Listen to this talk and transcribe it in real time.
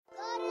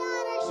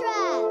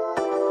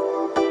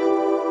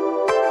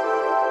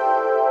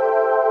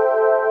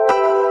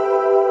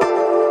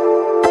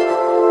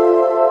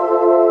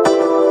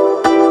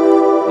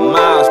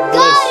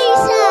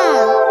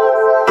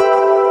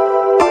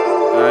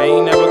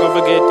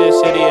forget this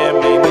city and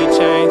made me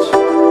change.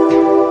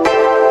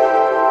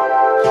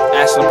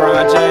 Ask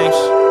LeBron James,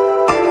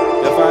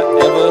 if I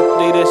ever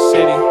leave this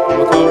city,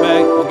 I'ma come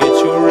back and get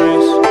you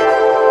rings.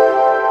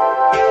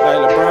 Like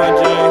LeBron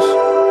James,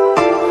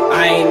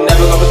 I ain't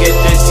never gonna forget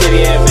this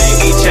city and made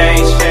me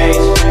change.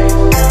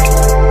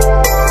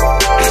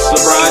 Ask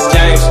LeBron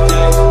James,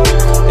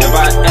 if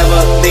I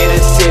ever leave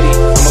this city,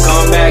 I'ma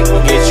come back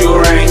and get you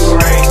rings.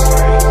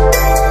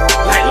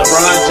 Like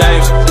LeBron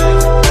James,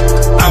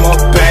 I'ma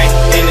bang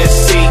in this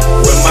seat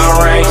with my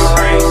rings.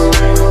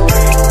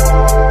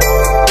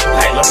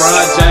 Like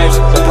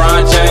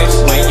LeBron James,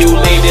 when you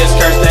leave this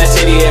curse that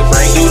city, it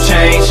bring you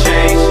change.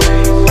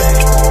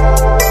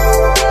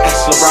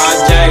 That's LeBron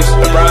James.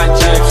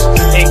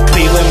 In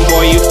Cleveland,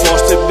 boy, you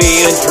forced to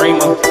be a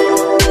dreamer.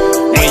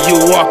 When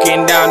you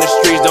walking down the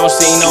streets, don't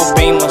see no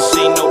beamers.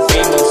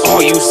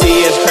 All you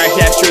see is crack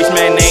that streets,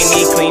 man, they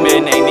need cleaned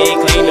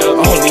up.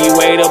 Only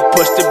way to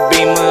push the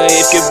beamer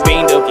if you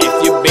beamed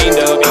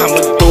up.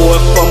 I'ma do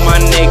it for my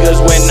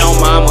niggas with no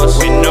mamas.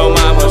 Ain't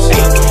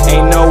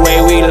no way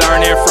we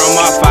learn it from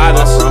our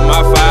fathers.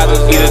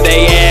 Either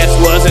they ass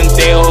wasn't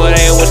there or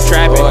they was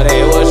trapping.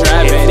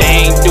 If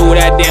they ain't do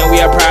that, then we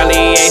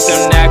probably ate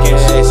some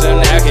napkins.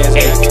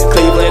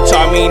 Cleveland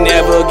taught me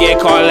never get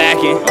caught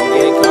lacking.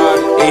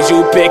 Is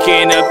you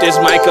picking up this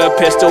mic or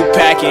pistol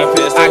packing?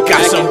 I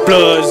got some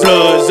bloods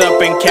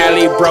up in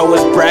Cali, bro,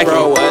 was bragging.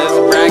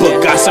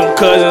 But got some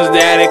cousins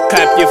that'll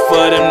clap you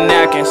for them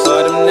napkins.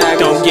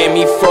 Don't get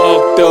me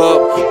fucked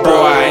up,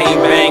 bro, I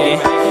ain't banging.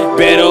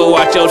 Better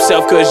watch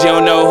yourself, cause you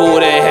don't know who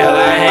the hell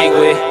I hang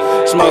with.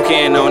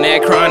 Smoking on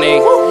that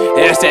chronic,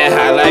 that's that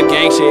high life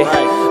gang shit.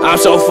 I'm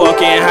so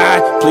fucking high,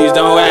 please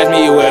don't ask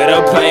me where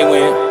the plane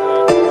went.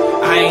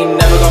 I ain't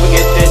never gonna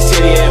forget this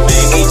city, it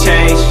made me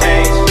change.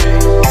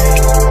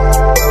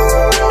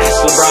 That's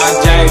LeBron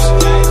James,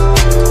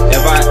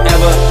 if I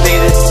ever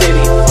leave this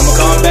city, I'ma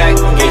come back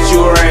and get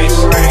you rings.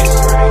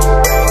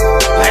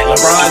 Like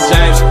LeBron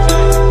James,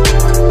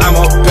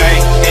 I'ma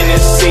bang in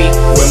this seat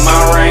with my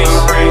rings.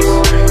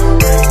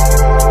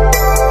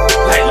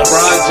 Like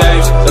LeBron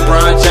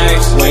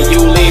James, when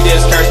you leave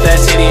this curse that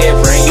city, it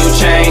bring you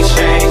change.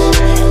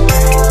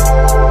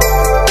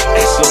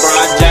 That's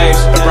LeBron James.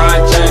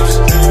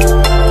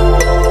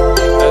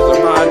 That's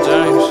LeBron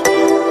James.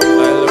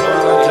 Like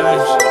LeBron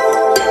James.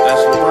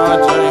 That's LeBron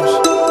James.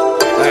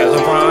 Like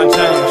LeBron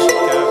James.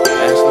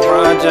 That's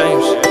LeBron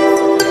James.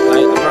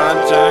 Like LeBron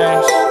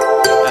James.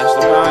 That's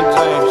LeBron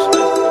James.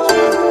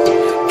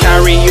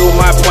 Carry you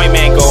my point,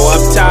 man, go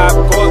up top.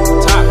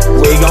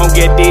 We gon'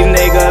 get these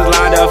niggas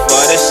lined up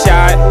for the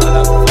shot.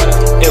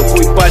 If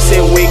we bust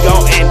it, we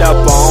gon' end up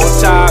on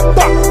top.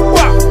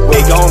 We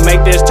gon'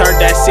 make this turn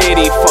that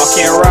city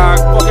fucking rock.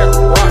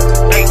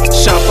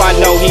 Shump, I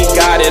know he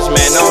got his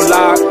man on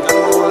lock.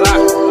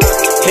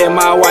 Hit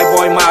my white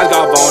boy Miles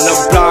off on the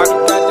block.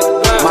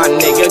 My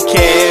nigga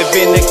Kev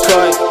in the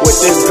cut with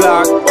this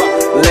Glock.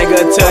 Nigga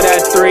to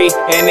that 3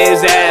 and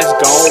his ass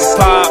gon'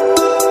 pop.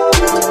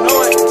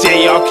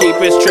 Y'all keep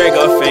his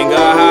trigger finger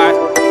hot.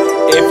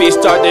 If he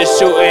start this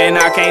shooting,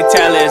 I can't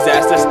tell his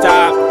ass to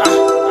stop.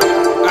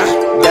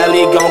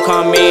 Deli gon'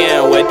 come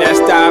in with that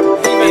stop,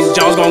 and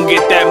Jones gon'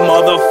 get that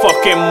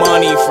motherfucking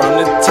money from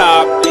the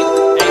top.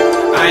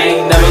 I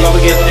ain't never gonna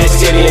forget this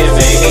city, it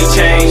made me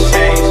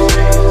change.